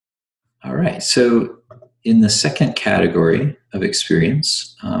All right. So, in the second category of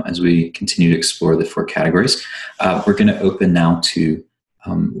experience, as we continue to explore the four categories, we're going to open now to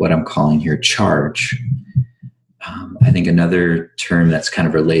what I'm calling here charge. I think another term that's kind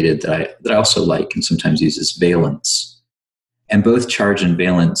of related that I also like and sometimes use is valence. And both charge and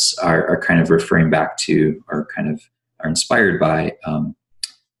valence are kind of referring back to, or kind of are inspired by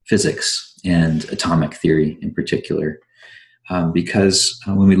physics and atomic theory in particular. Because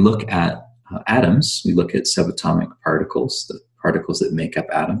when we look at atoms, we look at subatomic particles, the particles that make up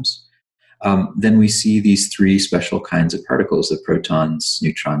atoms. Then we see these three special kinds of particles, the protons,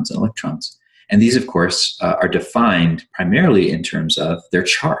 neutrons, and electrons. And these, of course, are defined primarily in terms of their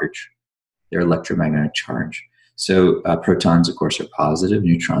charge, their electromagnetic charge. So protons, of course, are positive,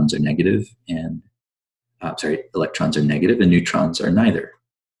 neutrons are negative, and electrons are negative, and neutrons are neither.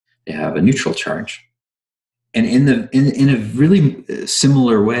 They have a neutral charge. And in a really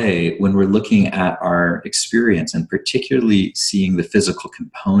similar way, when we're looking at our experience and particularly seeing the physical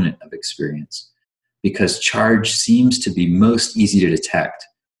component of experience, because charge seems to be most easy to detect,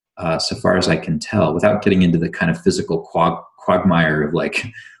 so far as I can tell, without getting into the kind of physical quagmire of like,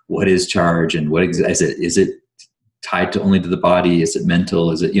 what is charge and what is it? Is it tied to only to the body? Is it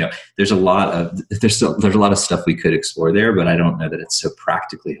mental? Is it, there's a lot of stuff we could explore there, but I don't know that it's so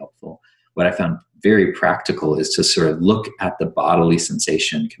practically helpful. What I found very practical is to sort of look at the bodily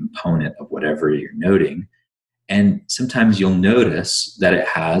sensation component of whatever you're noting. And sometimes you'll notice that it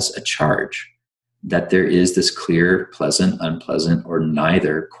has a charge, that there is this clear, pleasant, unpleasant, or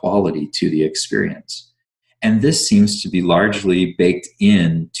neither quality to the experience. And this seems to be largely baked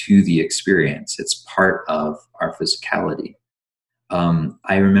into the experience. It's part of our physicality.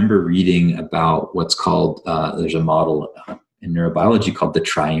 I remember reading about what's called, there's a model in neurobiology called the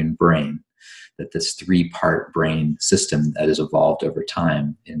triune brain, that this three-part brain system that has evolved over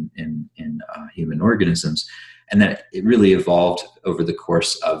time in human organisms, and that it really evolved over the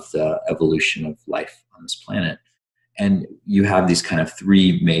course of the evolution of life on this planet. And you have these kind of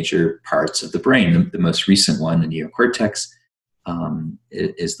three major parts of the brain. The most recent one, the neocortex,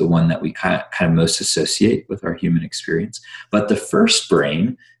 is the one that we kind of most associate with our human experience. But the first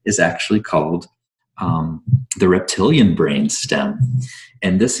brain is actually called the reptilian brain stem.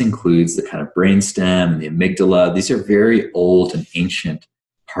 And this includes the kind of brain stem, the amygdala. These are very old and ancient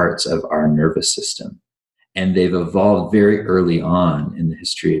parts of our nervous system. And they've evolved very early on in the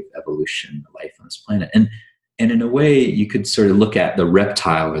history of evolution, life on this planet. And in a way, you could sort of look at the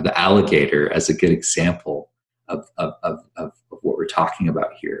reptile or the alligator as a good example of what we're talking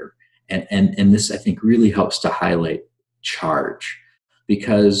about here. And this, I think, really helps to highlight charge.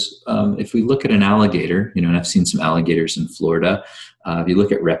 Because if we look at an alligator, and I've seen some alligators in Florida, if you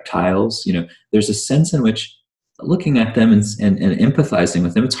look at reptiles, there's a sense in which looking at them and empathizing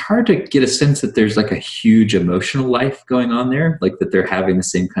with them, it's hard to get a sense that there's like a huge emotional life going on there, like that they're having the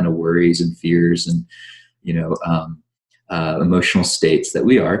same kind of worries and fears and, emotional states that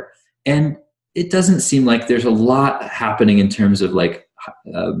we are. And it doesn't seem like there's a lot happening in terms of like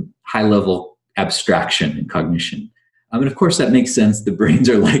high level abstraction and cognition. And of course that makes sense. The brains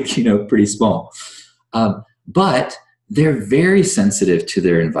are like, pretty small. But they're very sensitive to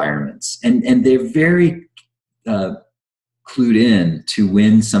their environments, and they're very clued in to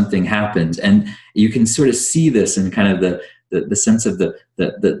when something happens. And you can sort of see this in kind of the sense of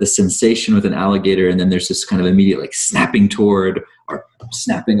the sensation with an alligator, and then there's this kind of immediate like snapping toward or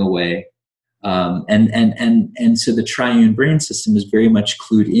snapping away. And so the triune brain system is very much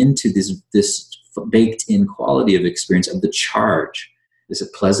clued into this baked in quality of experience of the charge. Is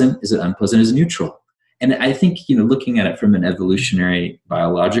it pleasant? Is it unpleasant? Is it neutral? And I think, looking at it from an evolutionary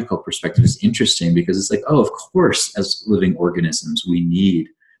biological perspective is interesting, because it's like, oh, of course, as living organisms, we need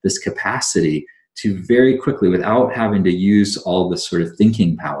this capacity to very quickly, without having to use all this sort of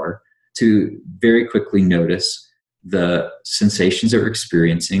thinking power, to very quickly notice the sensations that we're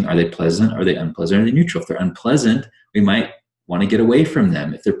experiencing. Are they pleasant? Are they unpleasant? Are they neutral? If they're unpleasant, we might want to get away from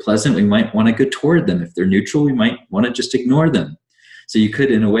them. If they're pleasant, we might want to go toward them. If they're neutral, we might want to just ignore them. So you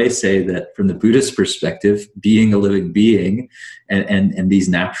could, in a way, say that from the Buddhist perspective, being a living being and these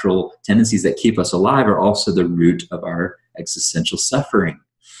natural tendencies that keep us alive are also the root of our existential suffering.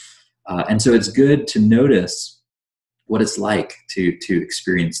 And so it's good to notice what it's like to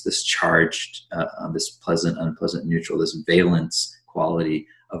experience this charged, this pleasant, unpleasant, neutral, this valence quality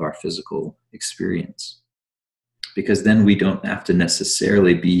of our physical experience. Because then we don't have to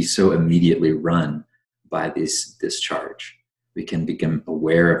necessarily be so immediately run by this charge. We can become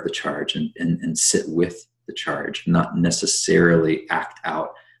aware of the charge and sit with the charge, not necessarily act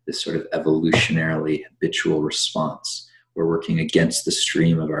out this sort of evolutionarily habitual response we're working against the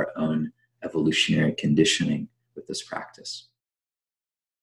stream of our own evolutionary conditioning with this practice.